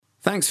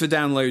Thanks for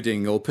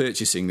downloading or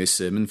purchasing this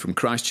sermon from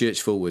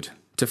Christchurch Fulwood.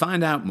 To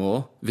find out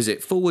more,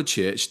 visit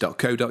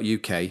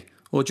fulwoodchurch.co.uk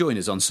or join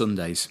us on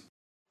Sundays.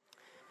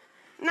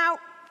 Now, as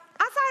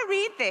I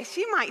read this,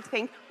 you might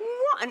think,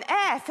 what on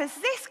earth has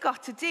this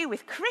got to do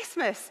with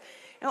Christmas?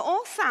 It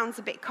all sounds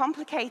a bit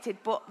complicated,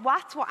 but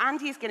that's what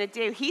Andy is going to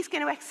do. He's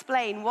going to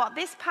explain what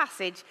this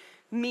passage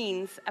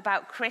means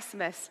about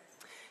Christmas.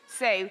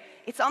 So,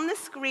 it's on the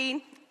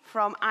screen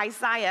from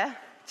Isaiah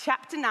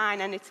chapter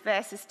 9, and it's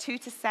verses 2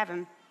 to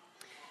 7.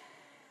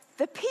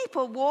 The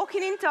people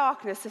walking in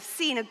darkness have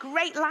seen a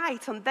great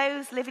light. On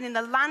those living in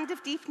the land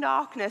of deep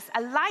darkness,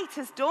 a light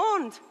has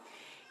dawned.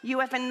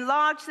 You have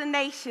enlarged the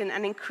nation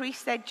and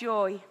increased their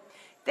joy.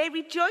 They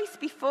rejoice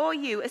before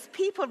you as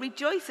people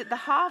rejoice at the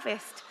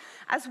harvest,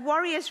 as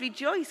warriors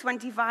rejoice when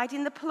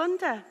dividing the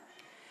plunder.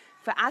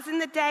 For as in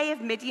the day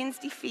of Midian's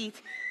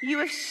defeat, you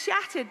have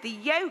shattered the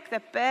yoke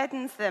that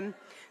burdens them,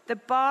 the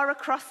bar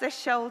across their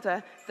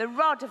shoulder, the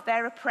rod of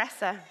their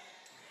oppressor.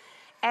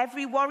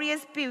 Every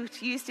warrior's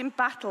boot used in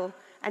battle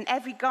and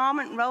every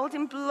garment rolled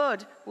in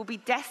blood will be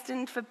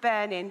destined for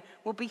burning,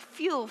 will be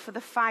fuel for the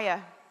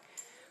fire.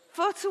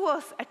 For to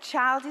us a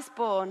child is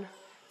born,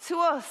 to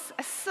us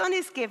a son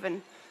is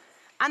given,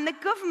 and the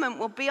government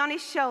will be on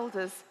his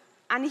shoulders,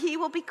 and he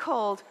will be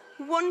called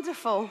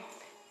Wonderful,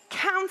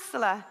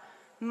 Counselor,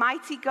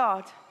 Mighty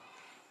God,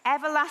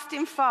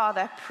 Everlasting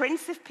Father,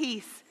 Prince of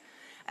Peace.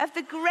 Of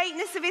the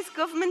greatness of his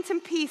government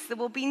and peace there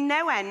will be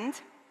no end.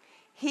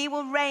 He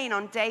will reign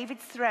on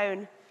David's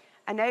throne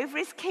and over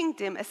his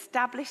kingdom,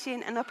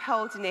 establishing and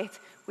upholding it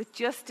with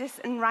justice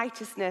and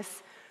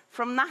righteousness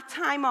from that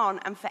time on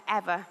and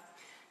forever.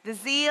 The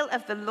zeal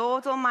of the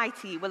Lord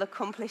Almighty will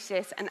accomplish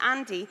this. And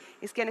Andy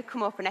is going to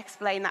come up and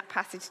explain that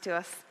passage to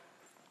us.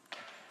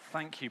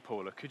 Thank you,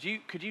 Paula. Could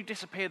you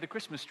disappear the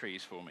Christmas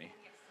trees for me?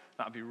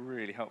 That would be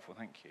really helpful,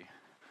 thank you.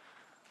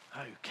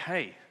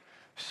 Okay,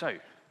 so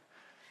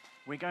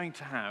we're going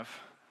to have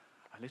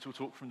a little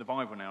talk from the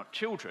Bible now.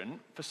 Children,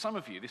 for some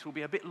of you, this will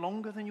be a bit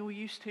longer than you're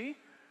used to.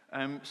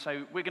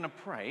 So we're going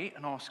to pray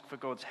and ask for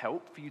God's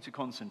help for you to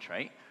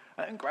concentrate.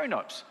 And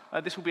grown-ups,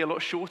 this will be a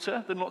lot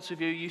shorter than lots of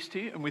you are used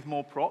to and with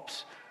more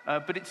props.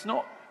 But it's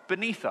not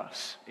beneath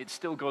us. It's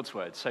still God's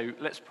word. So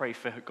let's pray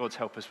for God's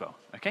help as well,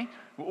 okay?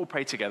 We'll all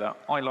pray together.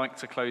 I like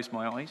to close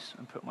my eyes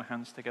and put my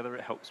hands together.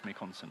 It helps me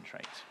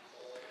concentrate.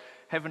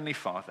 Heavenly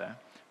Father,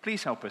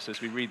 please help us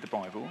as we read the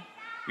Bible.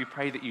 We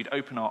pray that you'd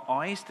open our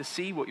eyes to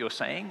see what you're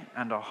saying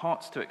and our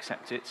hearts to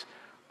accept it.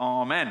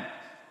 Amen.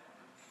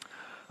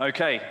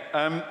 Okay.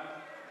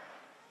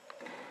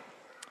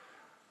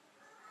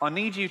 I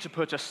need you to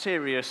put a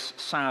serious,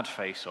 sad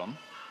face on.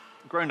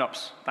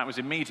 Grown-ups, that was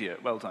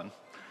immediate. Well done.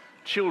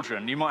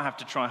 Children, you might have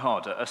to try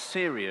harder. A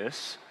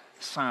serious,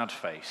 sad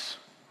face.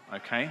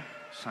 Okay?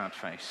 Sad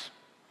face.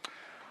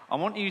 I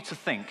want you to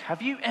think,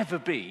 have you ever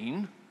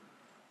been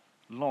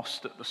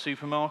lost at the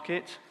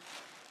supermarket?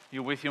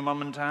 You're with your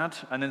mum and dad,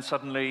 and then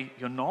suddenly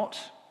you're not,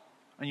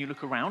 and you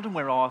look around, and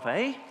where are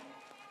they?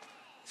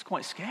 It's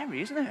quite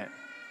scary, isn't it?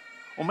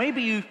 Or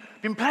maybe you've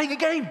been playing a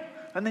game,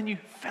 and then you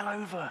fell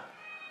over,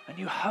 and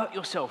you hurt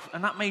yourself,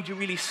 and that made you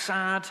really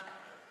sad.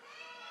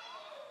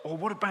 Or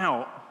what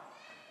about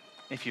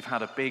if you've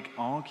had a big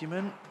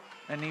argument,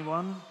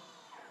 anyone?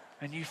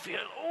 And you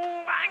feel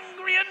all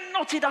angry and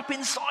knotted up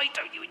inside,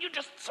 don't you? And you're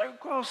just so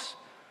cross.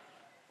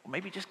 Or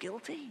maybe just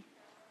guilty.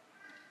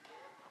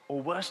 Or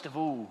worst of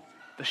all,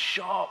 the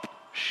sharp,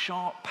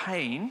 sharp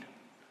pain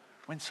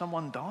when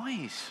someone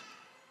dies.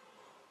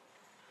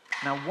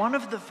 Now, one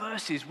of the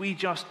verses we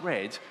just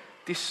read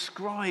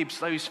describes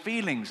those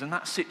feelings and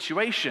that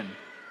situation,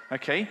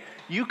 okay?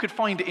 You could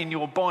find it in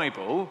your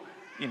Bible.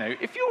 You know,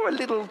 if you're a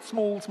little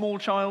small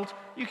child,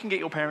 you can get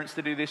your parents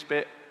to do this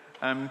bit.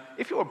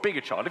 If you're a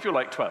bigger child, if you're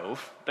like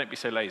 12, don't be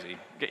so lazy.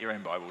 Get your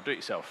own Bible, do it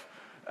yourself.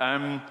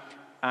 And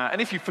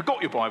if you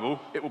forgot your Bible,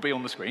 it will be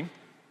on the screen.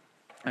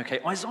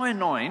 Okay, Isaiah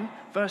 9,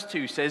 verse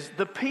 2 says,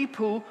 the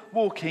people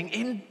walking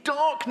in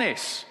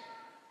darkness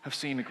have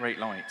seen a great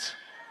light.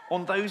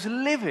 On those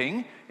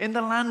living in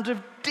the land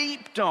of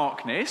deep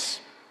darkness,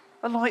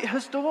 a light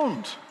has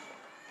dawned.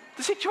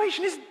 The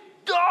situation is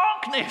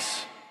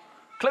darkness.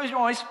 Close your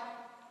eyes.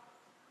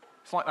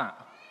 It's like that.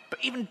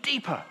 But even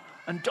deeper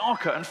and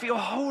darker and for your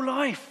whole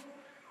life.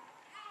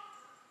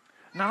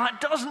 Now that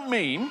doesn't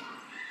mean,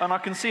 and I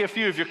can see a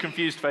few of your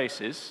confused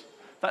faces,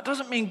 that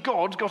doesn't mean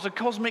God got a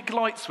cosmic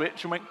light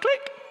switch and went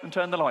click and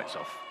turned the lights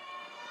off.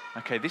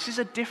 Okay, this is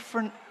a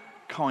different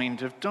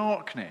kind of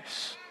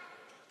darkness.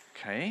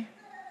 Okay?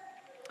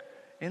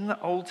 In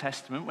the Old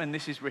Testament, when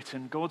this is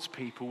written, God's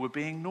people were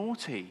being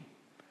naughty.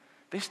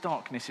 This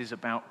darkness is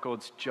about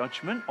God's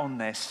judgment on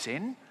their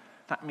sin.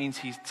 That means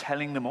he's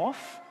telling them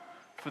off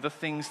for the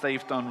things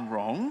they've done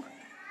wrong.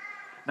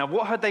 Now,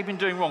 what had they been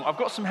doing wrong? I've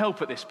got some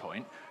help at this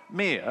point.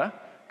 Mia,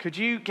 could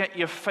you get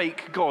your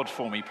fake God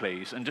for me,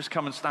 please, and just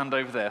come and stand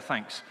over there?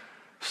 Thanks.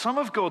 Some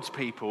of God's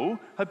people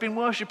had been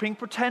worshipping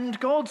pretend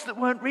gods that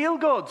weren't real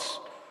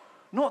gods.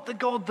 Not the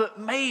God that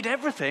made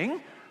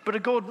everything, but a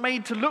God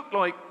made to look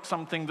like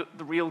something that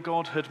the real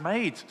God had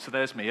made. So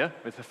there's Mia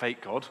with her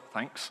fake God.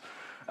 Thanks.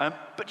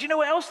 But do you know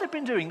what else they'd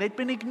been doing? They'd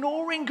been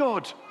ignoring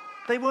God.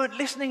 They weren't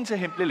listening to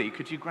him. Lily,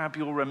 could you grab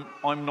your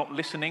I'm not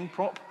listening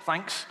prop?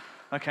 Thanks.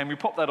 Okay, and we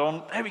pop that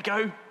on. There we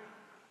go.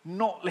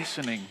 Not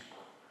listening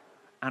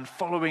and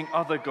following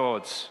other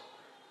gods.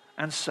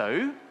 And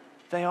so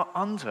they are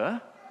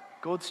under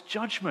God's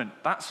judgment.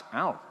 That's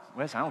Al.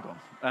 Where's Al gone?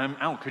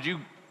 Al, could you...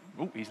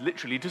 Oh, he's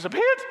literally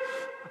disappeared.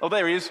 Oh,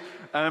 there he is.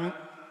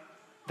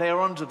 They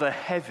are under the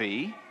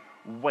heavy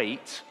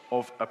weight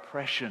of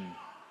oppression.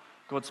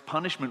 God's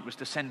punishment was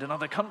to send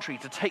another country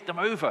to take them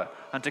over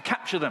and to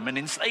capture them and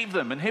enslave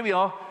them. And here we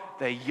are,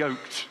 they're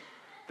yoked.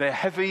 They're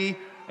heavy,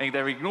 and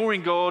they're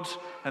ignoring God,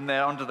 and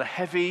they're under the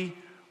heavy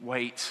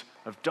weight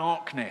of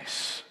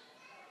darkness.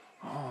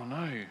 Oh,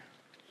 no.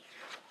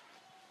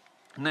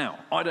 Now,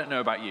 I don't know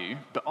about you,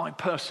 but I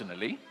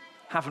personally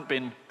haven't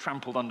been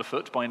trampled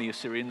underfoot by any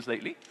Assyrians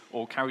lately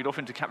or carried off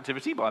into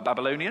captivity by a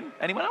Babylonian.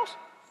 Anyone else?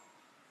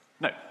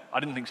 No, I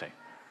didn't think so.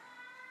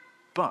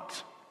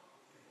 But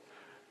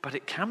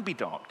it can be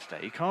dark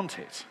today, can't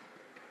it?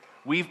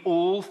 We've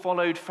all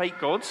followed fake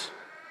gods,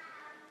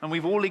 and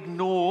we've all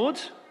ignored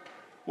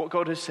what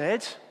God has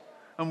said,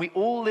 and we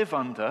all live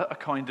under a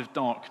kind of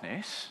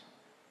darkness.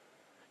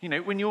 You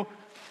know, when you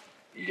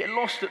get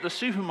lost at the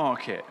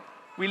supermarket,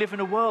 we live in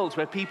a world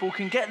where people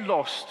can get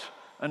lost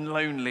and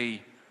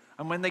lonely,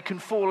 and when they can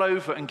fall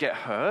over and get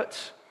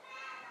hurt.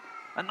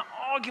 And the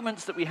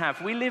arguments that we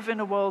have, we live in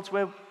a world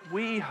where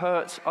we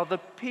hurt other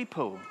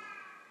people.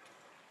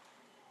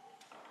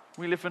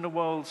 We live in a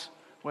world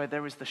where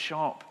there is the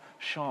sharp,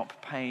 sharp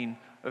pain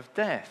of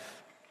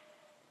death.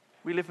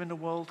 We live in a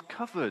world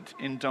covered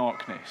in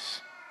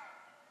darkness.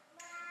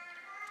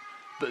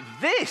 But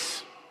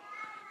this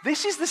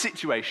is the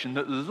situation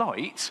that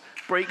light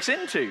breaks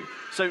into.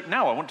 So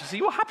now I want to see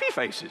your happy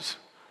faces.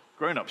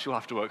 Grown-ups, you'll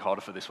have to work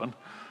harder for this one.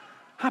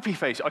 Happy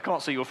faces. I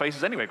can't see your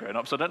faces anyway,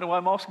 grown-ups. I don't know why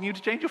I'm asking you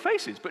to change your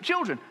faces. But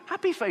children,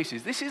 happy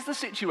faces. This is the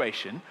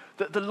situation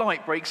that the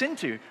light breaks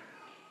into.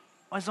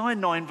 Isaiah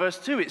 9 verse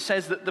 2, it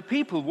says that the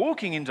people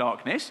walking in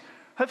darkness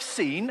have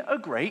seen a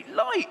great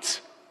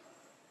light.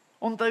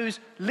 On those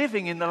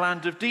living in the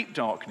land of deep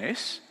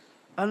darkness,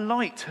 a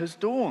light has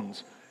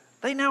dawned.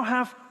 They now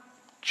have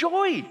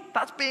joy.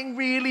 That's being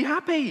really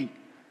happy.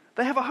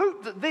 They have a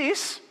hope that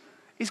this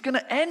is going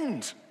to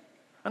end.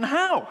 And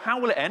how? How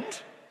will it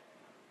end?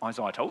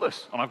 Isaiah told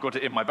us, and I've got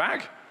it in my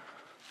bag.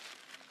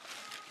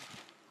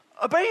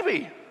 A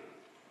baby.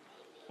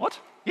 What?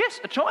 Yes,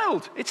 a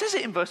child. It says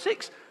it in verse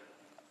 6.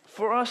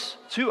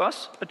 To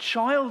us, a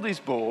child is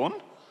born.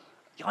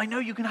 I know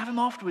you can have him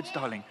afterwards,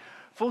 darling.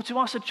 For to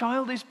us a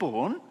child is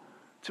born,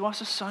 to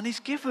us a son is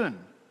given.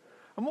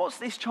 And what's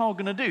this child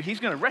going to do? He's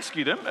going to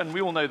rescue them, and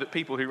we all know that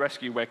people who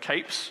rescue wear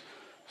capes.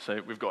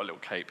 So we've got a little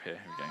cape here.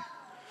 Here we go.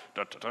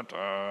 Da, da, da,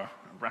 da.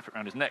 Wrap it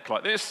around his neck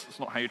like this. That's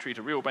not how you treat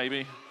a real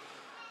baby.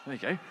 There you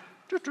go.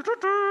 Da, da, da,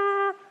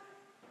 da.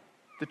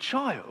 The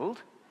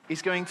child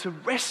is going to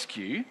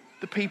rescue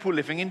the people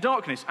living in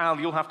darkness. Al,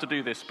 you'll have to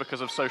do this because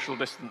of social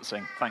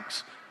distancing.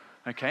 Thanks.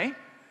 Okay?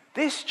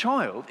 This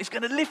child is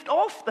going to lift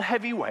off the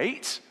heavy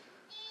weight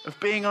of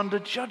being under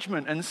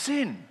judgment and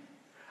sin.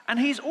 And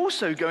he's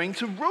also going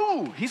to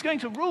rule. He's going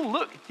to rule.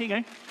 Look, here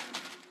you go.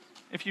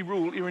 If you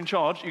rule, you're in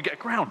charge, you get a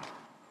crown.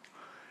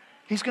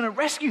 He's going to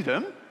rescue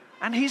them,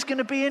 and he's going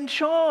to be in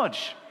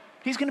charge.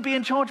 He's going to be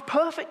in charge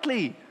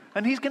perfectly,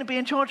 and he's going to be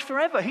in charge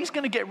forever. He's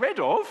going to get rid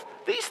of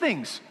these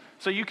things.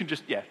 So you can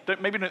just,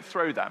 maybe don't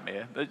throw that,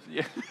 Mia.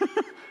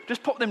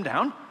 Just pop them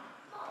down,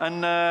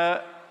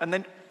 and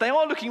then they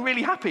are looking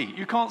really happy.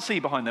 You can't see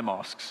behind their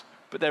masks,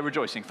 but they're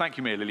rejoicing. Thank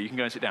you, Mia Lily. You can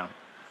go and sit down.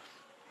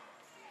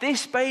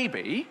 This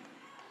baby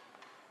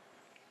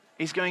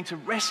is going to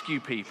rescue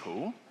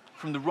people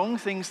from the wrong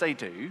things they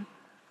do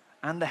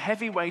and the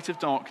heavy weight of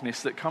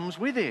darkness that comes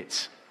with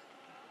it.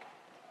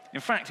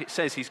 In fact, it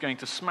says he's going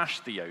to smash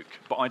the yoke,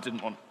 but I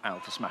didn't want Al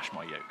to smash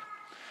my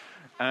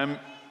yoke.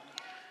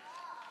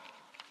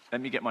 Let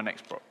me get my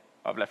next prop.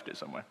 I've left it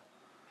somewhere.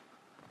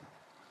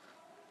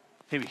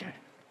 Here we go.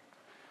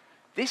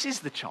 This is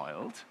the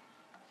child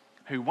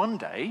who one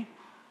day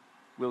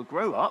will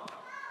grow up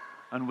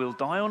and will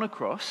die on a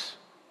cross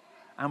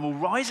and will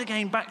rise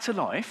again back to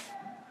life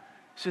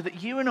so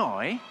that you and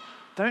I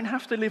don't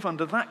have to live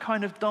under that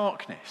kind of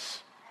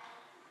darkness,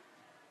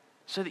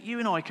 so that you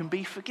and I can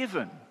be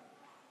forgiven.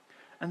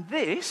 And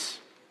this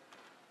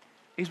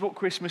is what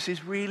Christmas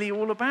is really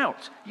all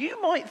about.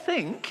 You might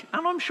think,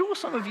 and I'm sure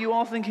some of you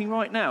are thinking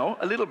right now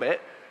a little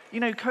bit,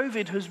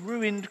 COVID has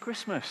ruined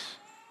Christmas.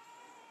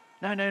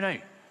 No.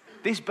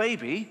 This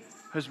baby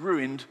has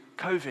ruined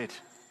COVID.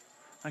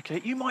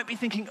 Okay, you might be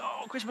thinking,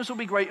 Christmas will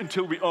be great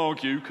until we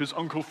argue because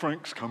Uncle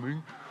Frank's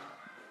coming.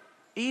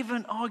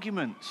 Even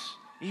arguments,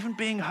 even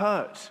being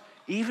hurt,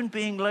 even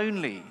being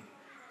lonely,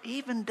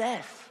 even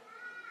death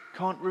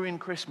can't ruin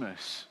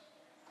Christmas,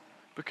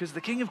 because the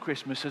King of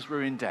Christmas has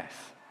ruined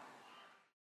death.